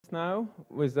just now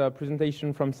with a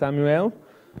presentation from Samuel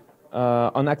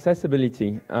on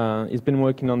accessibility. He's been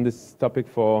working on this topic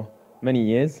for many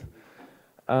years.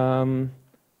 On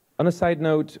a side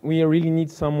note, we really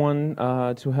need someone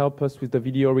to help us with the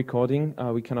video recording.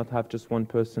 We cannot have just one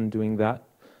person doing that.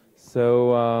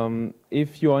 So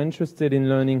if you are interested in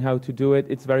learning how to do it,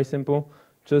 it's very simple.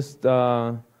 Just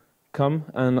come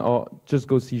and or just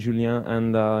go see Julien,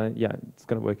 and yeah, it's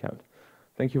going to work out.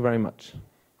 Thank you very much.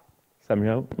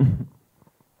 Samuel.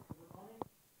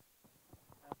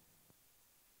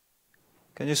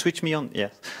 Can you switch me on?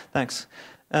 Yes, thanks.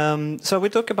 So we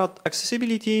talk about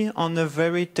accessibility on a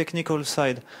very technical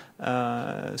side,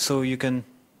 so you can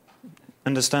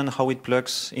understand how it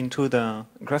plugs into the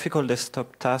graphical desktop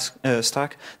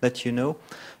stack that you know.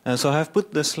 So I have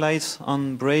put the slides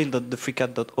on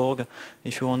braille.thefreecat.org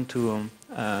if you want to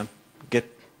get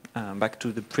back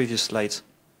to the previous slides.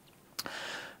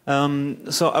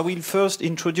 So I will first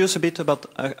introduce a bit about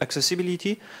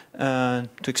accessibility to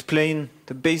explain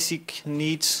the basic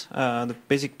needs, the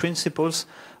basic principles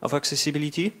of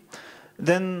accessibility.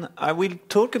 Then I will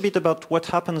talk a bit about what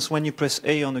happens when you press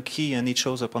A on a key and it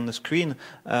shows up on the screen,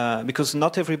 because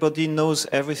not everybody knows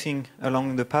everything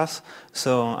along the path.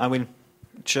 So I will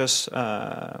just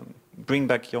bring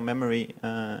back your memory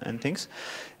and things.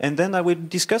 And then I will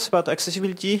discuss about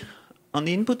accessibility on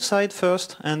the input side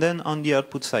first, and then on the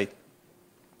output side.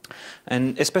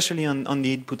 And especially on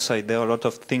the input side, there are a lot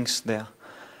of things there,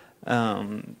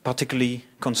 particularly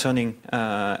concerning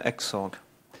X.Org.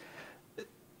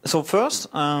 So first,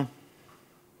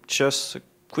 just a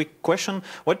quick question.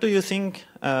 What do you think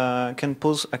can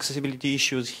pose accessibility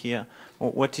issues here?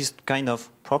 Or what is kind of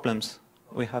problems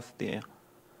we have there?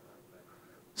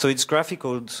 So it's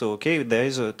graphical, so okay, there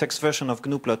is a text version of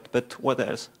GNU-plot, but what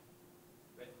else?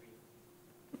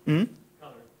 Hmm?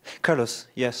 Colors,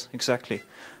 yes, exactly.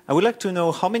 I would like to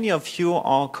know how many of you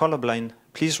are colorblind.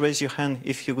 Please raise your hand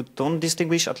if you don't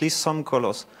distinguish at least some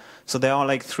colors. So there are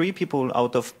like 3 people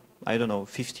out of, I don't know,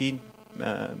 15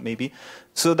 maybe.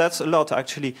 So that's a lot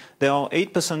actually. There are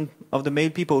 8% of the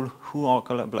male people who are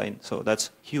colorblind. So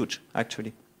that's huge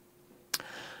actually.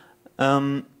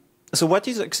 So what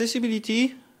is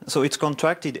accessibility? So it's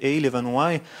contracted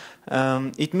A11Y.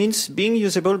 It means being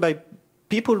usable by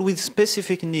people with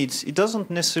specific needs. It doesn't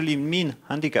necessarily mean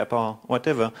handicap or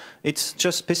whatever. It's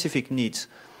just specific needs.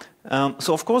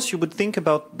 So of course you would think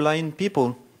about blind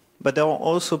people, but there are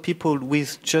also people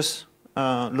with just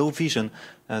low vision.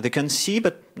 They can see,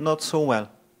 but not so well.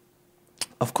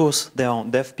 Of course, there are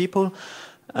deaf people.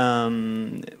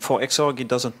 For X.Org, it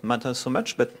doesn't matter so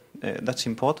much, but that's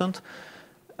important.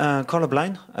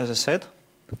 Colorblind, as I said.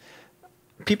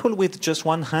 People with just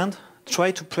one hand.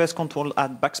 Try to press Ctrl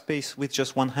at backspace with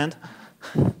just one hand.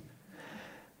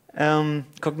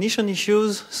 Cognition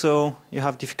issues, so you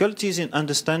have difficulties in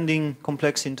understanding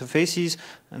complex interfaces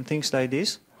and things like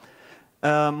this.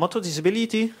 Motor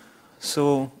disability,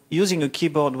 so using a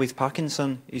keyboard with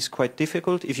Parkinson is quite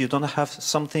difficult if you don't have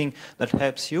something that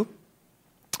helps you.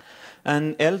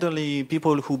 And elderly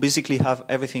people who basically have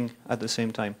everything at the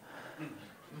same time.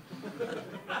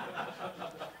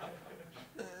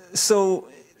 So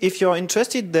if you're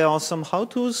interested, there are some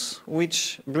how-tos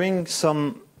which bring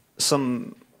some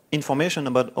information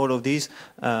about all of these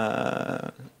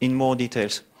in more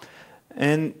details.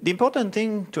 And the important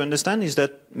thing to understand is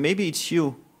that maybe it's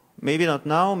you. Maybe not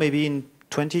now, maybe in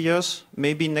 20 years,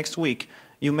 maybe next week.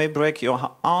 You may break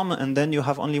your arm and then you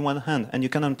have only one hand and you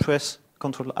cannot press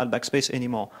Ctrl Alt Backspace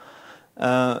anymore.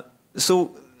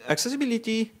 So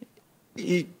accessibility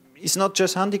it's not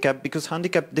just handicap, because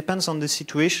handicap depends on the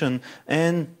situation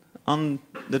and on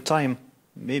the time.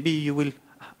 Maybe you will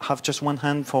have just one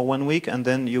hand for 1 week and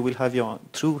then you will have your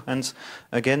 2 hands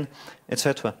again,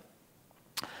 etc.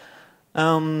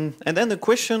 And then the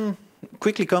question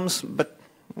quickly comes, but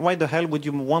why the hell would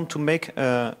you want to make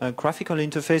a graphical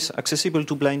interface accessible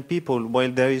to blind people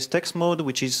while there is text mode,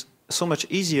 which is so much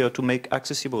easier to make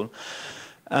accessible?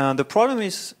 The problem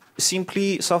is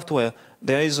simply software.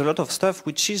 There is a lot of stuff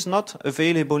which is not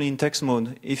available in text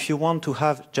mode. If you want to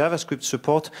have JavaScript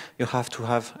support, you have to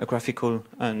have a graphical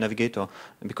navigator,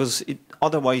 because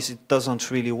otherwise it doesn't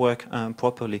really work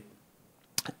properly.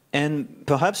 And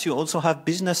perhaps you also have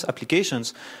business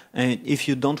applications, and if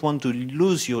you don't want to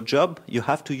lose your job, you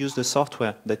have to use the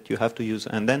software that you have to use,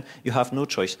 and then you have no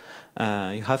choice.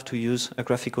 You have to use a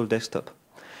graphical desktop.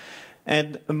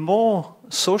 And a more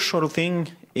social thing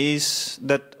is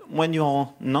that when you're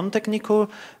non-technical,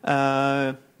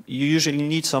 you usually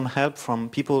need some help from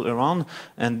people around,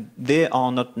 and they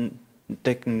are not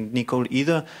technical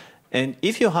either. And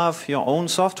if you have your own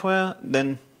software,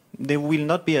 then they will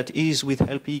not be at ease with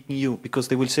helping you, because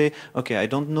they will say, okay, I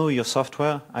don't know your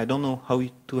software, I don't know how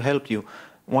to help you.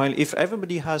 While if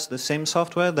everybody has the same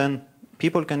software, then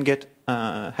people can get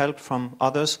help from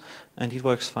others, and it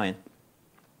works fine.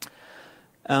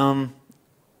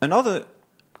 Another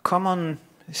common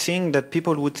thing that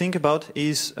people would think about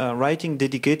is writing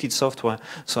dedicated software.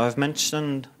 So I've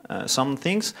mentioned some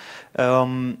things.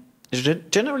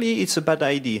 Generally, it's a bad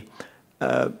idea.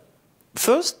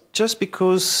 First, just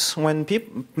because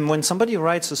when somebody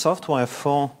writes a software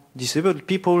for disabled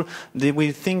people, they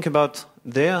will think about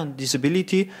their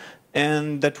disability,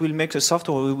 and that will make a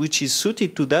software which is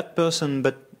suited to that person,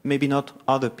 but maybe not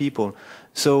other people.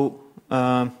 So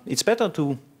it's better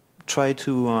to try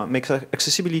to make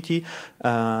accessibility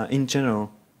in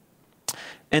general.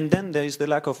 And then there is the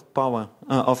lack of power,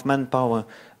 of manpower.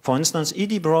 For instance,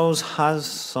 ED-Browse has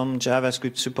some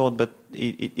JavaScript support, but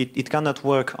it cannot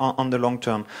work on the long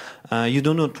term. You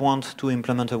do not want to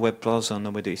implement a web browser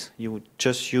nowadays. You would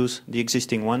just use the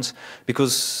existing ones,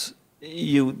 because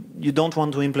you don't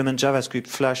want to implement JavaScript,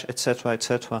 Flash, etc.,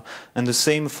 etc. And the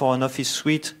same for an Office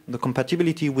suite. The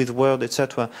compatibility with Word,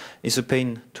 etc., is a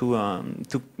pain to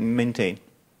maintain.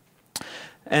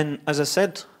 And as I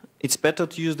said, it's better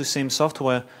to use the same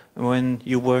software when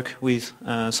you work with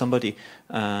somebody,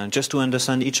 just to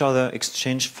understand each other,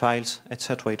 exchange files,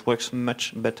 etc. It works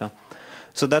much better.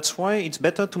 So that's why it's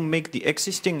better to make the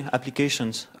existing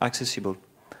applications accessible.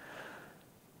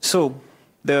 So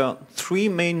there are three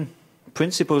main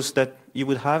principles that you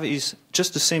would have: is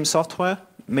just the same software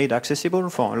made accessible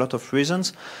for a lot of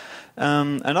reasons.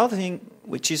 Another thing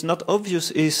which is not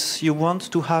obvious is you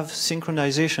want to have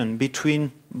synchronization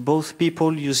between both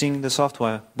people using the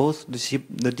software, both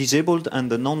the disabled and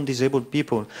the non-disabled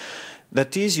people.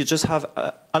 That is, you just have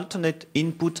alternate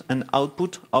input and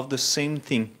output of the same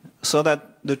thing, so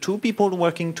that the two people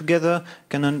working together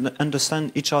can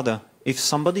understand each other. If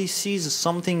somebody sees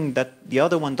something that the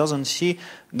other one doesn't see,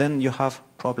 then you have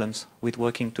problems with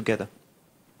working together.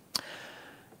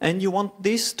 And you want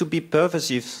this to be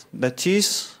pervasive. That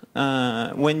is,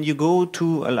 when you go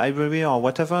to a library or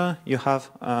whatever, you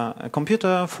have a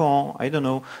computer for, I don't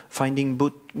know, finding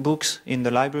books in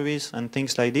the libraries and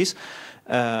things like this.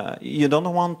 You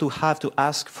don't want to have to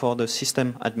ask for the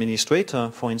system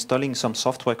administrator for installing some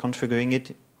software, configuring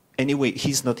it. Anyway,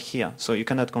 he's not here, so you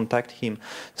cannot contact him.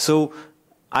 So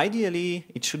ideally,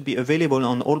 it should be available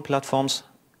on all platforms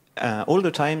all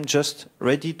the time, just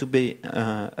ready to be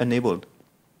enabled.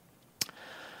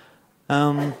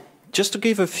 Just to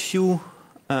give a few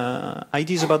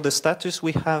ideas about the status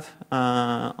we have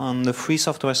on the free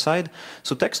software side.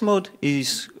 So text mode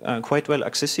is quite well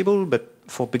accessible, but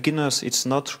for beginners it's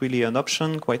not really an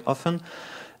option quite often.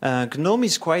 GNOME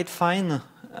is quite fine.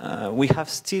 We have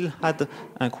still had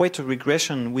quite a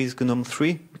regression with GNOME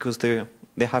 3 because they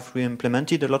have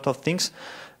re-implemented a lot of things.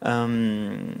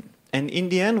 And in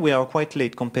the end, we are quite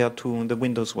late compared to the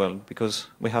Windows world, because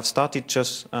we have started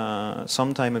just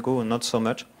some time ago and not so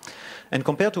much. And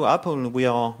compared to Apple, we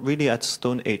are really at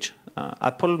Stone Age.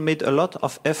 Apple made a lot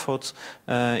of efforts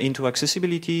into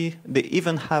accessibility. They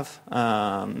even have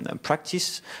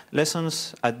practice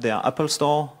lessons at their Apple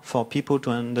Store for people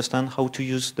to understand how to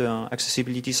use the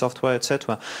accessibility software,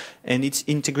 etc. And it's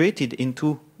integrated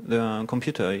into the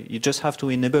computer. You just have to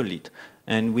enable it.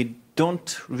 And we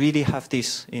don't really have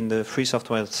this in the free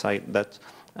software side. That's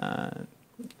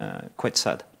quite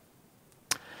sad.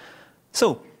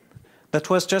 So that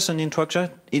was just an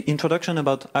introduction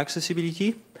about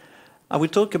accessibility. I will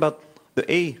talk about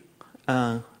the A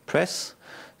press.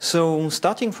 So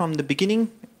starting from the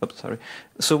beginning, oops, sorry.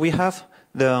 So we have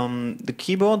the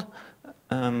keyboard.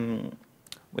 Never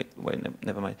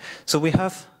mind. So we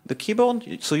have the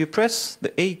keyboard. So you press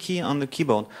the A key on the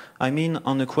keyboard. I mean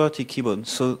on a QWERTY keyboard.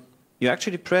 So you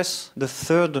actually press the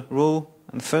third row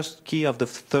and first key of the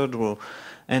third row.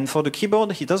 And for the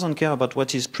keyboard, he doesn't care about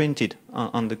what is printed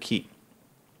on the key.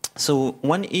 So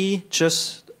 1E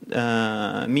just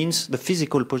means the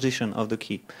physical position of the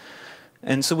key.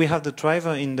 And so we have the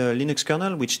driver in the Linux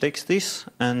kernel, which takes this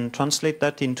and translates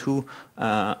that into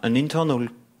an internal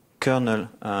kernel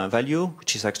value,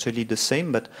 which is actually the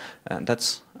same, but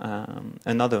that's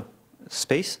another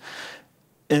space.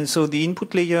 And so the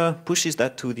input layer pushes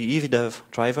that to the EVDEV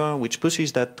driver, which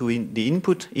pushes that to the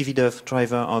input EVDEV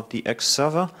driver of the X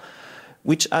server,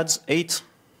 which adds 8,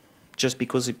 just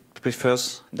because it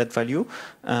prefers that value,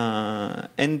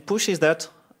 and pushes that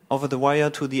over the wire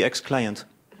to the X client.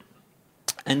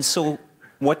 And so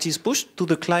what is pushed to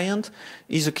the client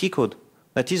is a keycode.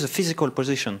 That is a physical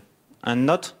position, and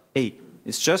not A.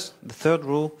 It's just the third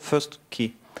row, first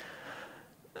key.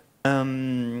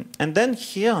 And then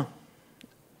here,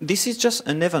 this is just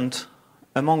an event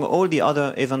among all the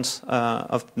other events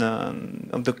of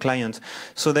the client.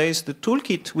 So there is the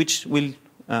toolkit which will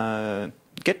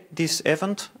get this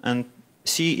event and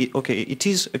see, okay, it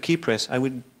is a key press. I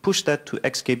will push that to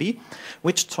XKB,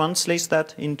 which translates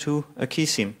that into a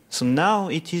keysim. So now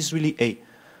it is really A.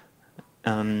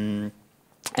 And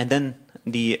then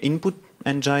the input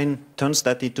engine turns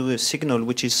that into a signal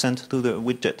which is sent to the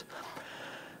widget,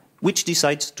 which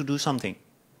decides to do something.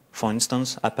 For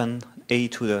instance, append A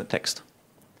to the text.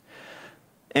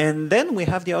 And then we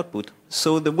have the output.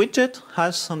 So the widget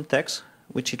has some text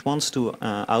which it wants to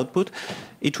output.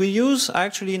 It will use,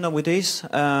 actually nowadays,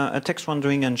 a text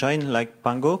rendering engine like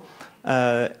Pango.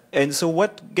 And so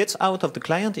what gets out of the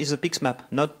client is a pixmap,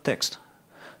 not text,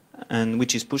 and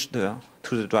which is pushed to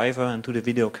the driver and to the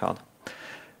video card.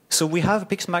 So we have a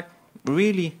pixmap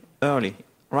really early,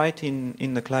 right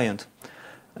in the client.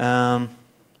 And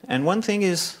one thing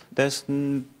is, there's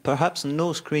perhaps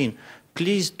no screen.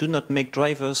 Please do not make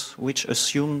drivers which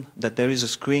assume that there is a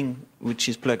screen which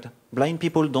is plugged. Blind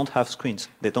people don't have screens.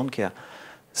 They don't care.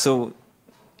 So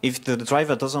if the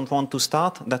driver doesn't want to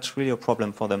start, that's really a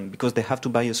problem for them, because they have to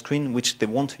buy a screen which they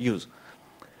won't use.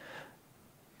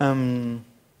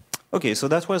 Okay, so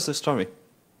that was the story.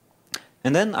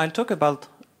 And then I'll talk about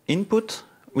input,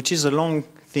 which is a long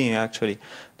thing, actually.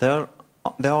 There are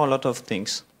a lot of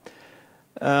things.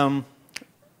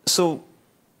 So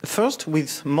first,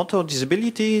 with motor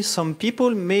disability, some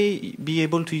people may be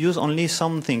able to use only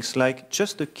some things, like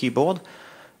just the keyboard,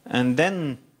 and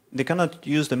then they cannot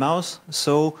use the mouse,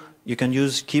 so you can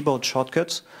use keyboard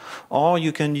shortcuts, or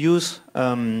you can use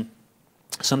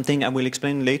something I will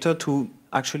explain later to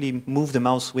actually move the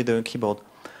mouse with the keyboard.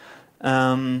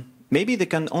 Maybe they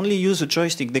can only use a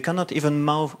joystick. They cannot even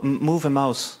move a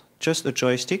mouse, just a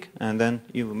joystick, and then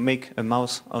you make a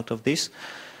mouse out of this.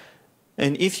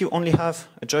 And if you only have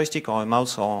a joystick or a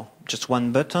mouse or just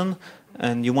one button,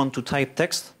 and you want to type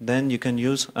text, then you can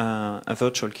use a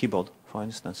virtual keyboard, for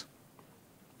instance.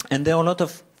 And there are a lot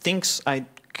of things I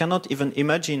cannot even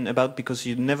imagine about, because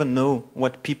you never know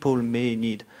what people may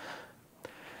need.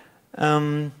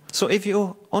 So if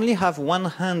you only have one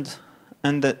hand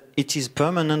and that it is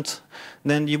permanent,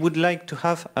 then you would like to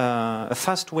have a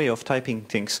fast way of typing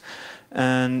things.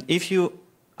 And if you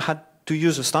had to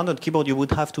use a standard keyboard, you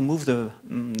would have to move the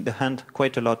hand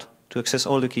quite a lot to access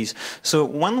all the keys. So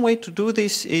one way to do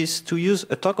this is to use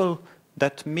a toggle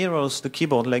that mirrors the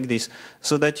keyboard like this,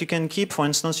 so that you can keep, for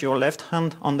instance, your left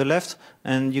hand on the left,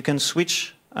 and you can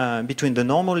switch between the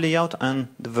normal layout and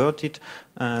the verted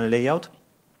layout.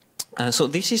 So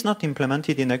this is not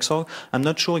implemented in X.Org. I'm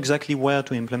not sure exactly where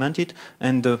to implement it,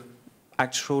 and the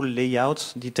actual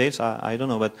layouts, details, I don't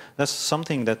know, but that's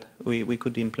something that we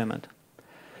could implement.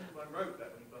 Wrote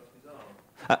that when he busted his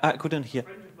arm. I couldn't hear. A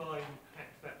friend of mine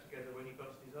hacked that together when he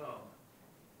busted his arm.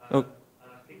 Oh.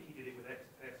 And I think he did it with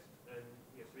XPS and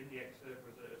yes, in the X server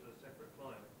as a separate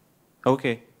client.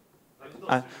 Okay. So it's not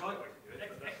the right way to do it.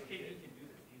 But XP can do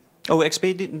it. Oh,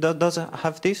 XP does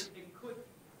have this? It could.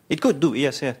 It could do,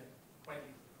 yes, yeah. Quite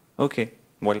easy. Okay,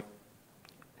 well,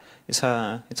 it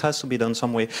has to be done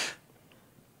some way.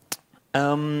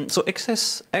 So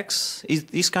AccessX is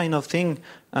this kind of thing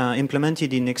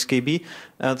implemented in XKB.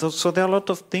 So there are a lot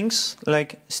of things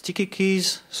like sticky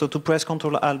keys. So to press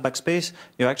Ctrl-Alt backspace,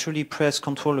 you actually press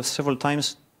Ctrl several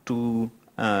times to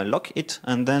lock it,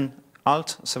 and then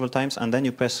Alt several times, and then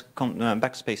you press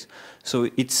backspace. So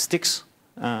it sticks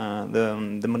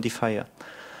the modifier.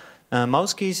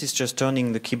 Mouse keys is just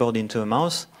turning the keyboard into a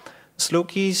mouse. Slow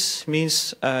keys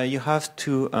means you have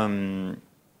to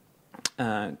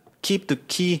keep the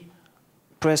key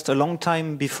pressed a long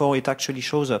time before it actually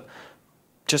shows up,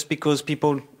 just because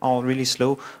people are really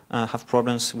slow, have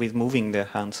problems with moving their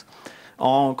hands.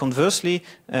 Or conversely,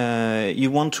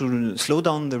 you want to slow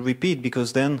down the repeat,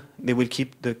 because then they will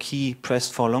keep the key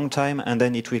pressed for a long time, and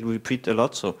then it will repeat a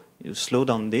lot, so you slow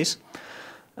down this.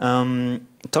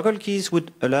 Toggle keys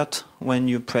would alert when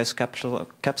you press caps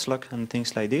lock and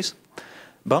things like this.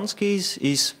 Bounce keys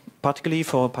is particularly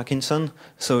for Parkinson,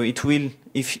 so it will,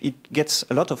 if it gets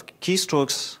a lot of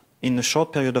keystrokes in a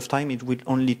short period of time, it will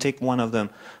only take one of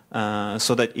them,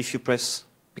 so that if you press,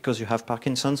 because you have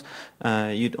Parkinson's,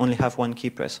 you'd only have one key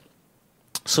press.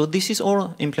 So this is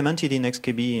all implemented in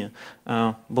XKB,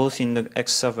 both in the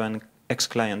X server and X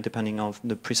client, depending on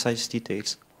the precise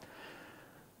details.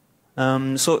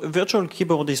 So a virtual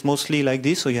keyboard is mostly like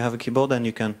this, so you have a keyboard and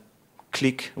you can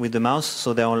click with the mouse.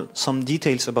 So there are some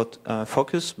details about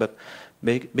focus, but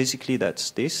basically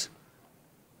that's this.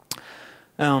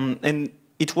 And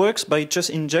it works by just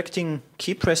injecting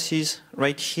key presses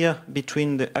right here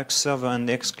between the X server and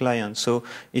the X client. So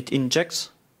it injects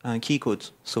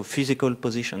keycodes, so physical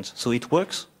positions. So it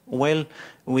works well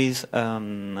with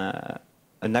an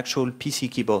actual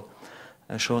PC keyboard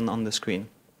shown on the screen.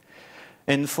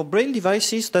 And for Braille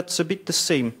devices, that's a bit the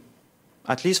same,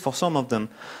 at least for some of them.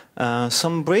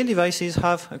 Some Braille devices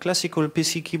have a classical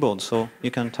PC keyboard, so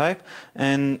you can type.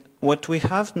 And what we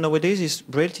have nowadays is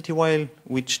Braille TTY,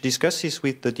 which discusses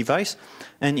with the device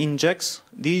and injects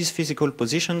these physical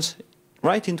positions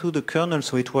right into the kernel,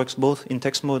 so it works both in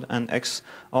text mode and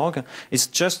X.Org. It's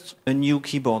just a new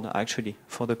keyboard, actually,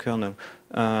 for the kernel,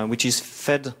 which is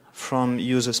fed from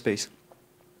user space.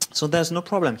 So there's no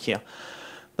problem here.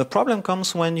 The problem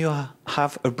comes when you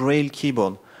have a Braille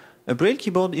keyboard. A Braille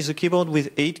keyboard is a keyboard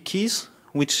with 8 keys,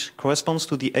 which corresponds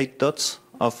to the 8 dots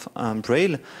of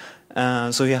Braille.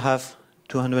 So you have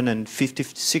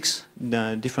 256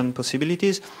 different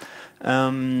possibilities.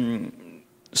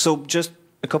 So just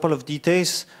a couple of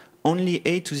details. Only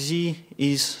A to Z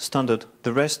is standard.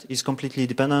 The rest is completely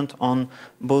dependent on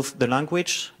both the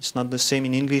language, it's not the same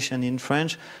in English and in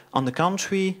French, on the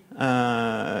country,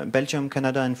 Belgium,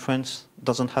 Canada, and France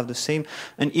doesn't have the same,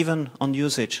 and even on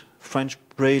usage. French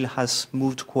Braille has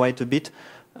moved quite a bit,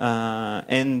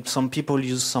 and some people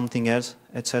use something else,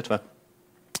 etc.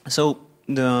 So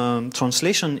the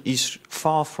translation is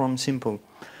far from simple.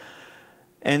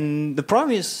 And the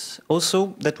problem is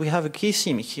also that we have a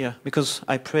keysym here, because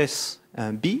I press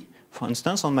B, for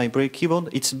instance, on my Braille keyboard,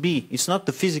 it's B. It's not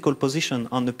the physical position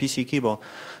on the PC keyboard.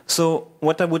 So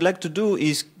what I would like to do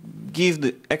is give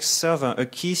the X server a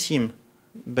keysym,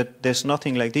 but there's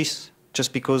nothing like this,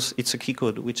 just because it's a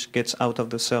keycode which gets out of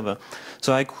the server.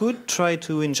 So I could try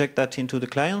to inject that into the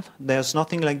client. There's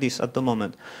nothing like this at the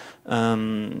moment.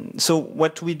 So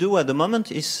what we do at the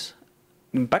moment is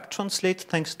back translate,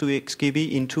 thanks to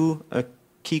XKB, into a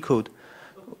key code,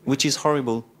 which is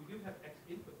horrible. We do have X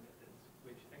input methods,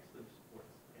 which X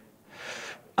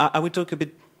supports. I will talk a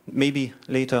bit maybe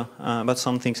later about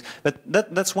some things. But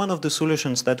that's one of the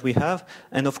solutions that we have.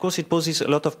 And of course, it poses a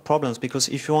lot of problems, because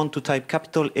if you want to type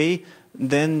capital A,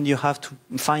 then you have to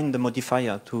find the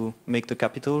modifier to make the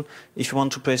capital. If you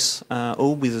want to press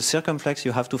O with a circumflex,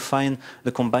 you have to find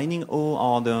the combining O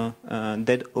or the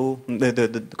dead O,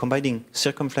 the combining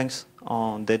circumflex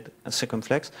or dead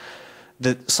circumflex.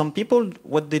 Some people,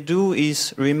 what they do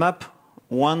is remap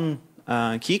one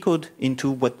key code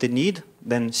into what they need,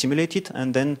 then simulate it,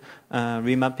 and then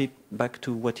remap it back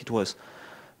to what it was,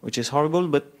 which is horrible,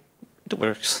 but it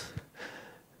works.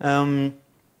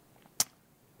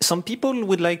 Some people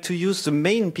would like to use the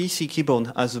main PC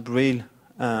keyboard as a Braille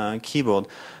keyboard.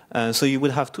 So you would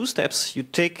have 2 steps. You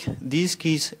take these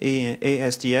keys, A,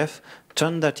 ASDF,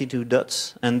 turn that into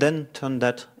dots, and then turn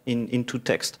that into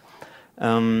text.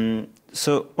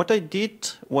 So what I did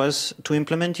was to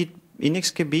implement it in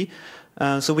XKB.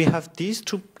 So we have these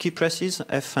 2 key presses,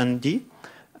 F and D,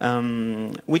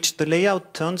 which the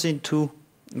layout turns into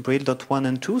Braille.1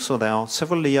 and 2. So there are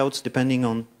several layouts depending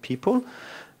on people.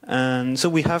 And so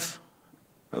we have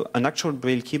an actual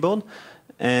Braille keyboard,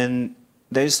 and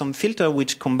there is some filter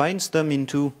which combines them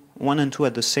into 1 and 2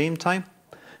 at the same time.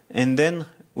 And then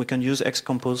we can use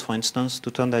Xcompose, for instance, to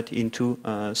turn that into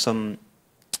some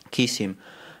keysym.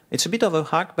 It's a bit of a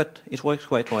hack, but it works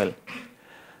quite well.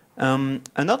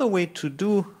 Another way to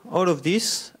do all of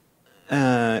this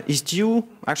is due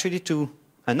actually to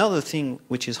another thing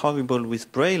which is horrible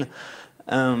with Braille,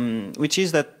 which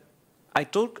is that I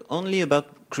talk only about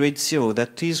grade 0.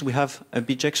 That is, we have a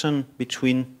bijection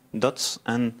between dots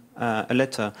and a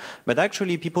letter. But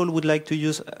actually, people would like to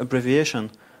use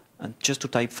abbreviation just to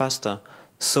type faster.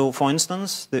 So, for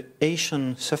instance, the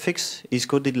Asian suffix is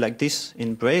coded like this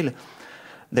in Braille.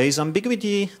 There is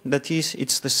ambiguity, that is,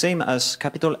 it's the same as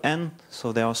capital N,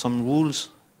 so there are some rules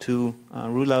to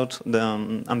rule out the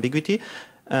ambiguity,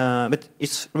 but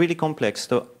it's really complex.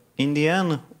 So in the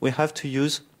end, we have to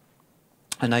use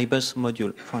an IBUS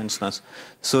module, for instance,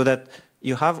 so that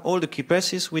you have all the key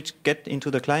presses which get into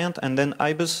the client, and then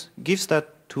IBUS gives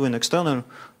that to an external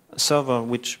server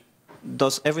which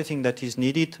does everything that is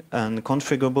needed and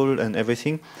configurable and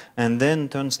everything, and then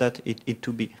turns that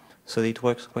into B. So it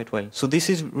works quite well. So this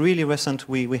is really recent.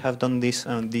 We have done this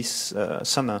this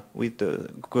summer with the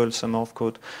Google Summer of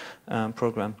Code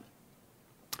program.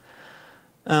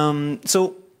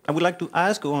 So I would like to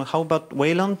ask, how about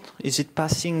Wayland? Is it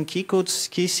passing keycodes,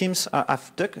 keysyms?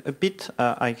 I've dug a bit.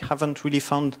 I haven't really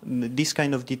found this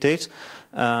kind of details.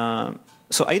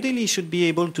 So ideally, you should be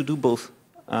able to do both.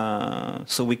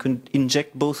 So we could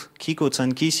inject both keycodes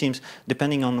and keysyms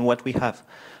depending on what we have.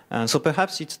 So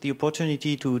perhaps it's the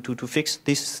opportunity to fix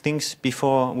these things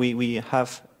before we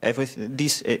have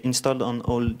this installed on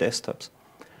all desktops.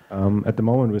 At the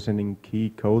moment, we're sending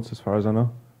key codes, as far as I know.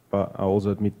 but I also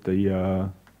admit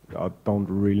I don't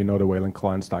really know the Wayland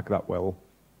client stack that well.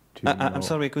 I'm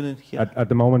sorry, I couldn't hear. At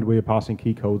the moment, we're passing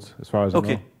key codes, as far as I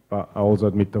know. But I also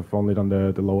admit I've only done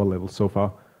the lower levels so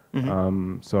far.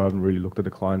 So I haven't really looked at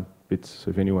the client bits. So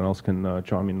if anyone else can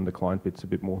chime in on the client bits a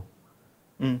bit more.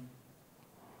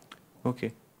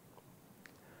 Okay.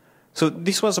 So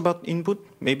this was about input.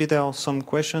 Maybe there are some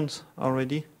questions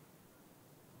already.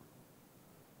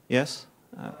 Yes?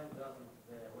 Why doesn't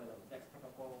the Wayland text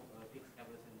protocol fix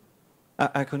everything?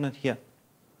 I could not hear.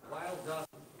 Why doesn't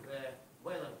the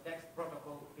Wayland text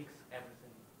protocol fix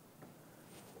everything?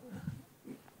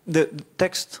 The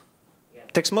text,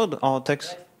 text mode or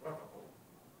text? Protocol.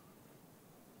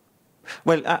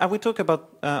 Well, I will talk about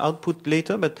output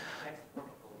later, but Text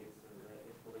protocol is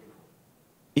for the input.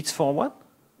 it's for what?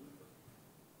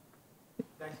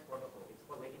 Text protocol is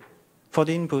for the input. For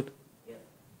the input. Yes.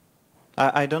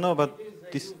 I don't know about It is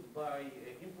this. used by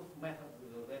input methods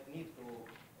that need to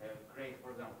create,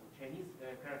 for example, Chinese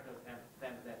characters and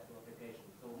send that to application.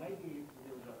 So maybe it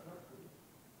will just work.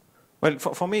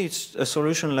 Well, for me, it's a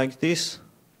solution like this.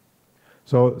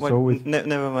 So Well,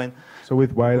 never mind. So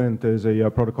with Wayland, there's a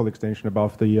protocol extension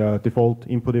above the default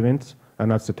input events,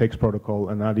 and that's the text protocol,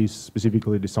 and that is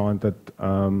specifically designed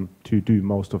to do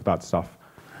most of that stuff.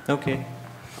 Okay.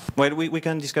 Well, we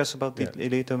can discuss about it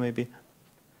later, maybe.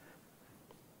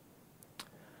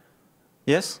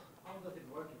 Yes? How does it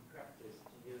work in practice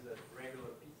to use a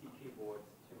regular PC keyboard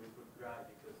to input braille?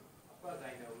 Because, as far as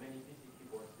I know, many PC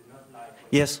keyboards do not like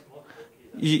Yes. multiple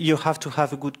keys. You have to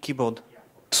have a good keyboard.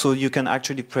 So you can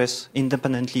actually press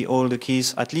independently all the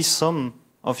keys. At least some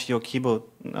of your keyboard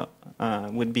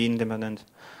would be independent.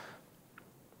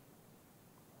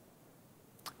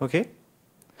 Okay?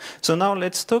 So now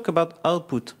let's talk about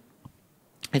output.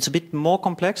 It's a bit more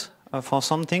complex for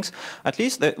some things. At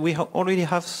least we already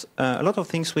have a lot of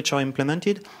things which are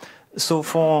implemented. So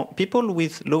for people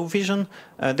with low vision,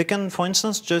 they can, for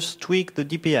instance, just tweak the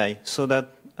DPI so that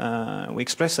we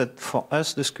express that for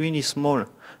us the screen is small,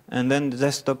 and then the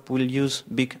desktop will use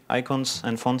big icons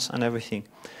and fonts and everything.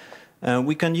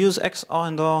 We can use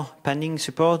X.Org panning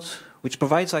support, which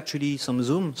provides actually some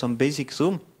zoom, some basic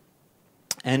zoom.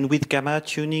 And with camera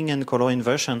tuning and color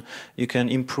inversion, you can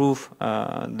improve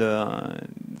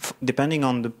depending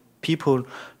on the people,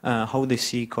 how they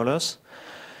see colors.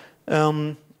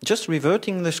 Just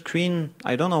reverting the screen,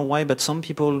 I don't know why, but some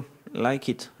people like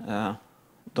it.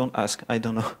 Don't ask, I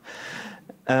don't know.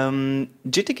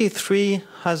 GTK3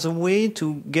 has a way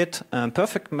to get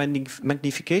perfect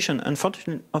magnification.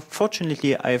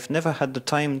 Unfortunately, I've never had the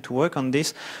time to work on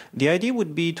this. The idea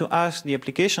would be to ask the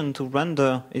application to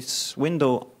render its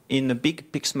window in a big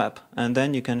pixmap, and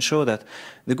then you can show that.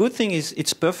 The good thing is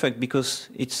it's perfect because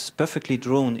it's perfectly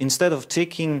drawn. Instead of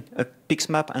taking a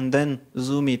pixmap and then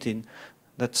zoom it in,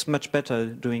 that's much better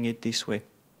doing it this way.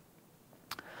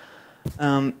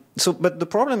 But the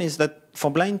problem is that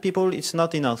for blind people, it's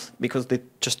not enough because they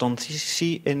just don't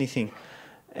see anything.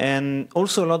 And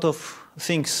also a lot of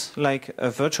things like a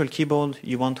virtual keyboard,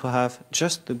 you want to have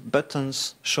just the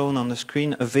buttons shown on the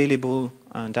screen available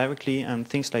directly and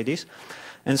things like this.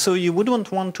 And so you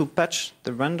wouldn't want to patch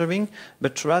the rendering,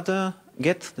 but rather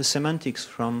get the semantics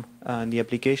from the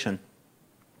application.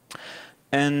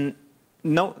 And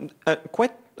now,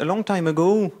 quite a long time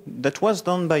ago, that was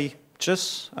done by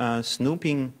just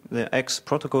snooping the X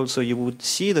protocol, so you would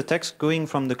see the text going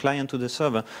from the client to the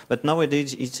server. But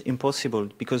nowadays it's impossible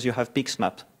because you have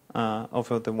pixmap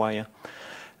over the wire.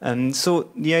 And so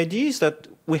the idea is that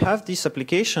we have this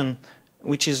application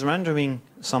which is rendering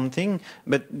something,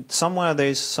 but somewhere there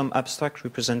is some abstract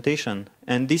representation.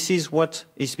 And this is what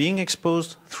is being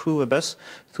exposed through a bus,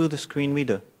 through the screen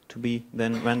reader, to be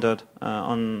then rendered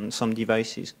on some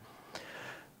devices.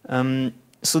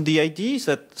 So the idea is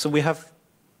that, so we have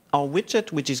our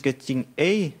widget which is getting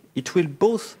A, it will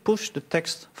both push the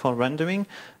text for rendering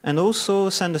and also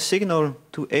send a signal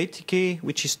to ATK,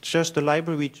 which is just a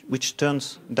library which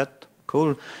turns that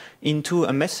call into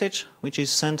a message which is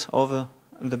sent over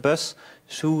the bus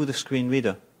through the screen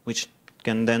reader, which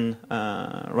can then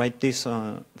write this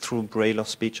through braille or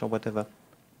speech or whatever.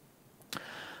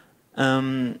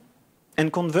 And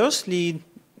conversely,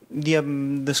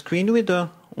 the screen reader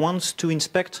wants to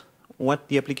inspect what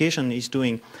the application is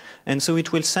doing. And so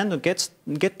it will send a get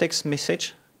text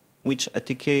message, which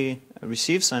ATK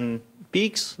receives and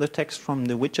picks the text from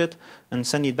the widget and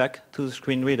send it back to the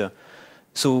screen reader.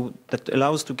 So that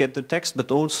allows to get the text,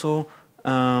 but also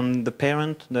the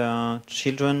parent, the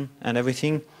children, and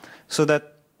everything. So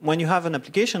that when you have an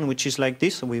application which is like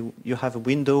this, you have a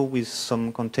window with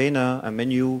some container, a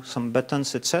menu, some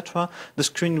buttons, etc., the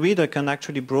screen reader can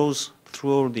actually browse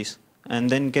through all this and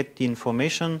then get the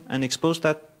information and expose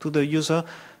that to the user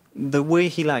the way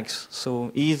he likes.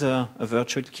 So either a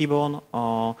virtual keyboard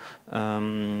or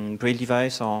braille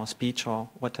device or speech or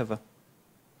whatever.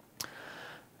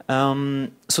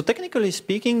 So technically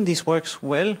speaking, this works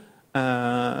well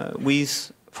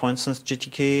with, for instance,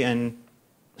 GTK and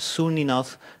soon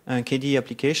enough KDE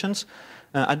applications.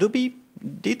 Adobe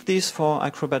did this for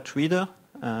Acrobat Reader,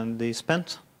 and they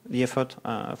spent the effort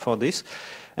for this.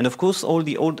 And of course, all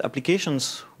the old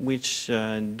applications which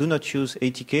do not use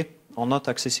ATK are not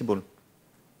accessible.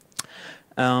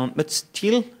 But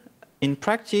still, in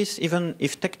practice, even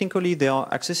if technically they are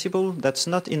accessible, that's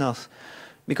not enough.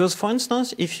 Because, for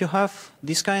instance, if you have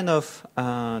this kind of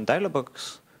dialog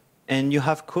box and you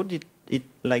have coded it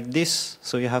like this,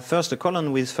 so you have first a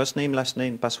column with first name, last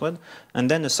name, password, and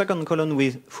then a second column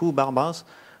with foo barbars.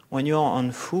 When you are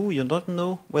on foo, you don't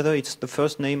know whether it's the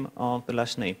first name or the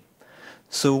last name.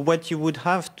 So what you would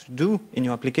have to do in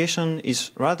your application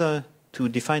is rather to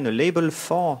define a label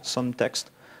for some text,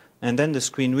 and then the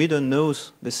screen reader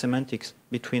knows the semantics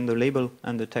between the label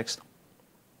and the text.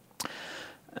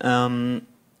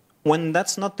 When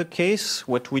that's not the case,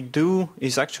 what we do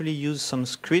is actually use some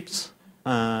scripts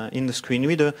in the screen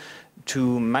reader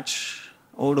to match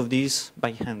all of these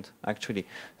by hand, actually.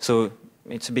 So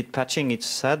it's a bit patching, it's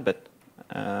sad, but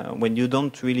when you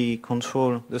don't really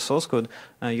control the source code,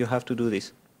 you have to do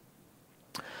this.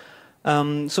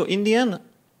 So in the end,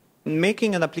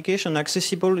 making an application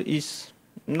accessible is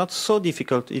not so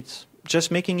difficult. It's just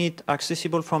making it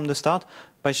accessible from the start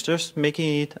by just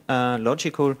making it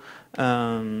logical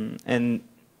and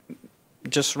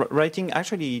just writing.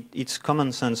 Actually, it's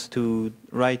common sense to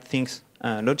write things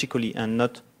logically and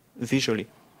not visually.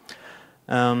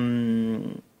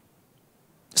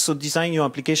 So design your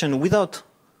application without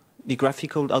the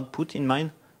graphical output in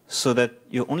mind, so that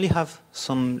you only have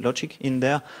some logic in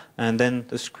there, and then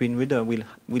the screen reader will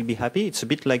be happy. It's a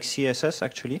bit like CSS,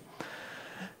 actually.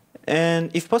 And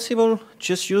if possible,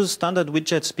 just use standard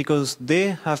widgets, because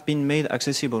they have been made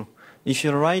accessible. If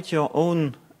you write your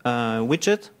own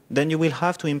widget, then you will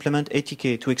have to implement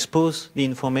ATK to expose the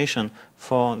information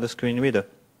for the screen reader.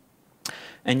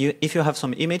 And if you have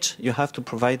some image, you have to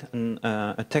provide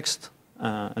a text,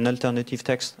 an alternative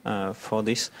text for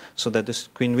this, so that the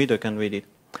screen reader can read it.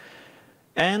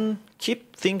 And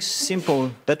keep things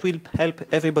simple. That will help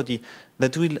everybody.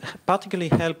 That will particularly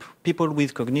help people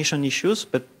with cognition issues,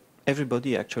 but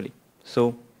everybody actually.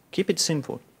 So keep it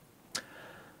simple.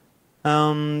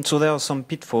 So there are some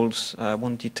pitfalls I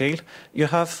won't detail. You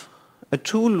have a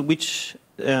tool which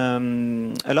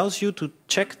allows you to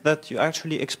check that you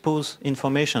actually expose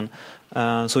information.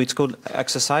 So it's called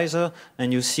Accessizer,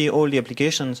 and you see all the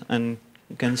applications, and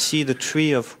you can see the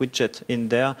tree of widgets in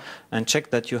there and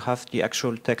check that you have the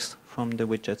actual text from the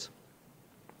widgets.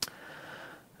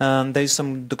 There is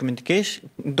some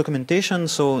documentation,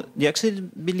 so the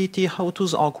accessibility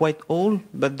how-tos are quite old,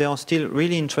 but they are still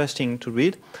really interesting to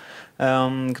read.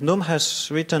 GNOME has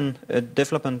written a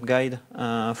development guide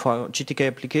for GTK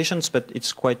applications, but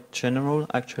it's quite general,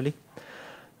 actually.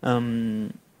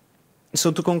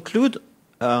 So to conclude,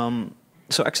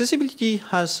 so accessibility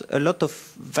has a lot of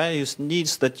various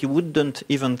needs that you wouldn't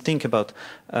even think about.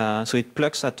 So it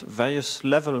plugs at various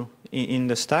levels in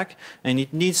the stack, and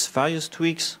it needs various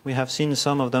tweaks. We have seen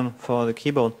some of them for the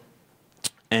keyboard.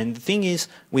 And the thing is,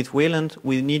 with Wayland,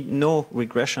 we need no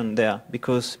regression there,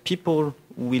 because people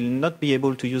will not be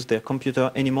able to use their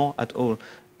computer anymore at all,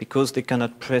 because they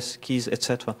cannot press keys,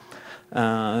 etc.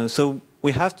 So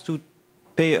we have to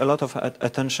pay a lot of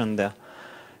attention there.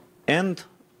 And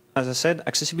as I said,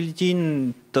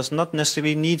 accessibility does not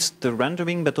necessarily need the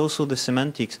rendering, but also the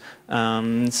semantics.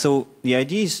 So the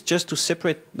idea is just to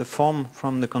separate the form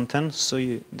from the content, so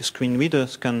the screen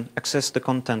readers can access the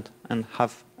content and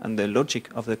have the logic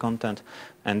of the content.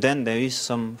 And then there is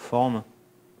some form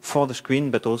for the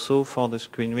screen, but also for the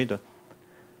screen reader.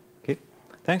 Okay,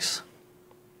 thanks.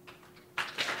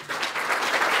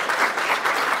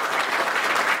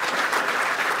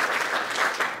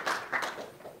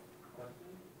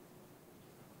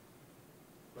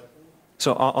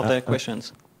 So are there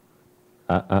questions?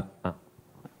 Yes.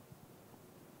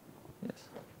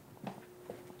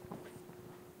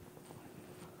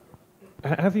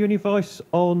 Have you any advice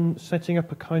on setting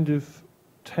up a kind of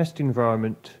test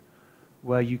environment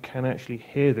where you can actually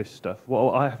hear this stuff? Well,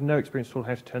 I have no experience at all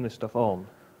how to turn this stuff on.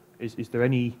 Is there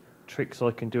any tricks I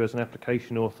can do as an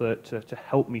application author to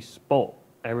help me spot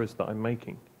errors that I'm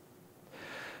making?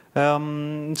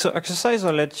 So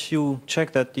Accessizer lets you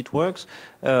check that it works.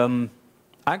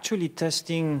 Actually,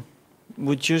 testing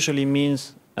would usually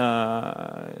means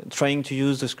trying to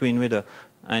use the screen reader.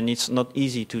 and it's not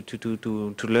easy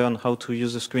to learn how to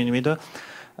use a screen reader.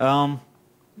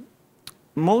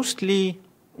 Mostly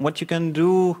what you can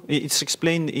do, it's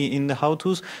explained in the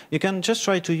how-tos, you can just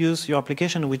try to use your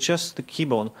application with just the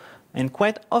keyboard. And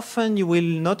quite often you will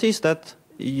notice that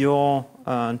your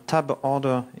tab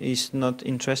order is not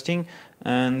interesting,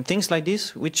 and things like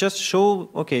this, which just show,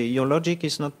 okay, your logic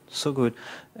is not so good.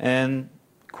 And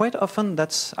quite often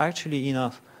that's actually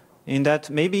enough, in that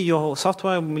maybe your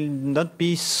software will not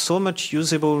be so much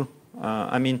usable,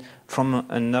 I mean, from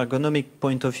an ergonomic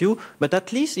point of view, but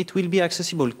at least it will be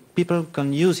accessible. People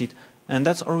can use it, and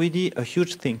that's already a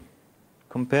huge thing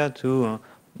compared to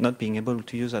not being able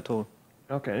to use at all.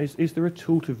 Okay, is there a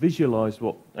tool to visualize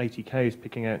what ATK is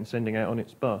picking out and sending out on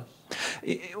its bus?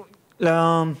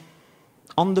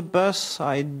 On the bus,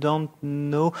 I don't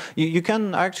know. You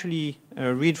can actually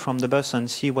read from the bus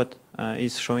and see what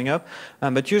is showing up,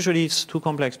 but usually it's too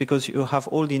complex because you have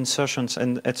all the insertions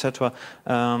and etc.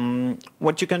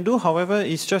 What you can do, however,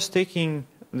 is just taking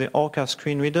the Orca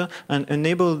screen reader and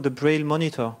enable the Braille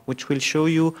monitor, which will show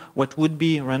you what would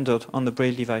be rendered on the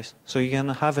Braille device. So you can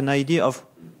have an idea of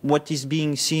what is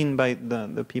being seen by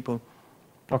the people.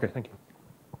 Okay, thank you.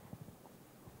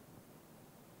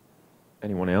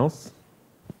 Anyone else?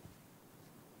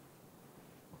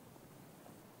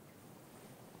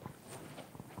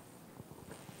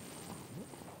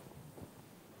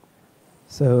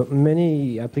 So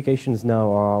many applications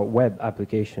now are web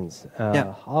applications.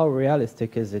 Yeah. How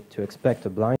realistic is it to expect a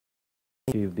blind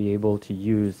to be able to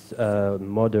use a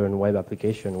modern web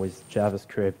application with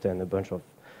JavaScript and a bunch of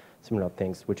similar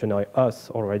things, which annoy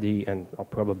us already and are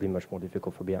probably much more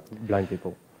difficult for blind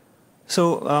people?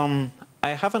 So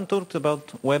I haven't talked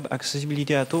about web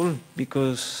accessibility at all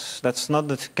because that's not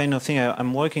the kind of thing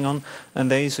I'm working on, and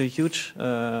there is a huge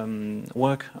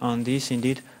work on this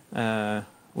indeed,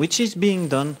 which is being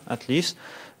done at least.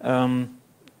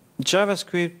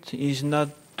 JavaScript is not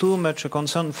too much a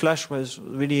concern. Flash was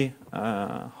really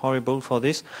horrible for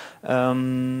this.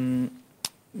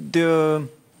 The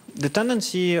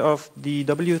tendency of the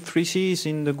W3C is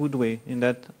in the good way, in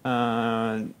that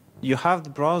you have the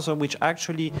browser which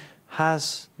actually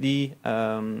has the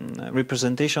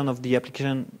representation of the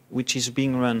application which is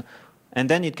being run, and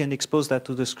then it can expose that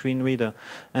to the screen reader.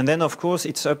 And then, of course,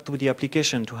 it's up to the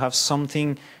application to have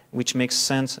something which makes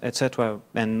sense, etc.,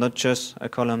 and not just a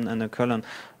column and a column.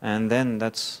 And then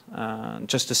that's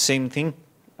just the same thing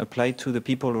applied to the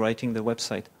people writing the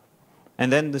website.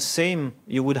 And then the same,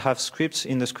 you would have scripts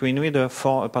in the screen reader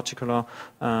for a particular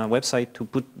website to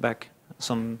put back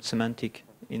some semantic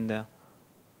in there.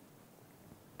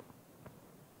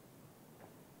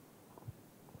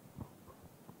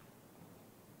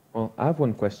 Well, I have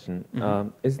one question. Mm-hmm.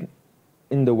 Is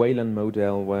in the Wayland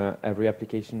model where every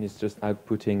application is just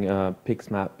outputting a PIX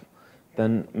map,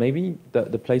 then maybe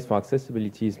the place for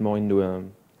accessibility is more in the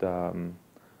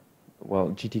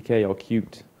well, GTK or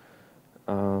Qt.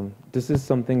 This is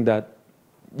something that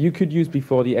you could use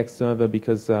before the X server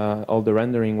because all the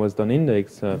rendering was done in the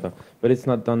X server, but it's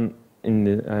not done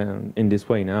in this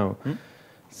way now. Mm-hmm.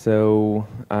 So,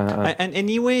 and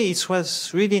anyway, it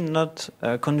was really not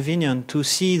convenient to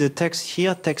see the text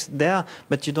here, text there,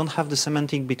 but you don't have the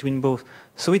semantic between both.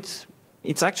 So it's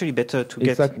actually better to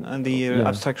get the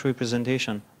abstract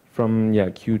representation from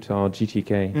Qt or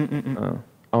GTK.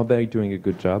 Are they doing a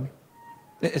good job?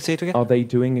 Say it again. Are they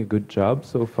doing a good job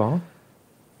so far?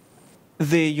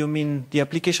 They, you mean the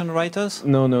application writers?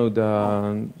 No,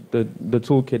 the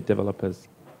toolkit developers.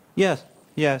 Yes,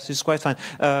 it's quite fine.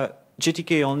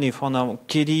 GTK only for now.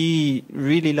 KDE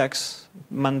really lacks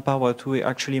manpower to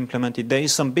actually implement it. There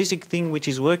is some basic thing which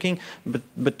is working,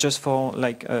 but just for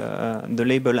like the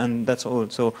label, and that's all.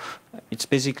 So it's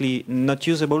basically not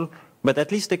usable, but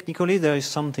at least technically there is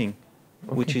something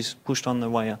which is pushed on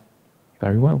the wire.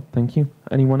 Very well, thank you.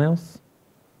 Anyone else?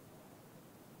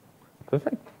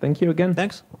 Perfect. Thank you again.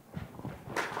 Thanks.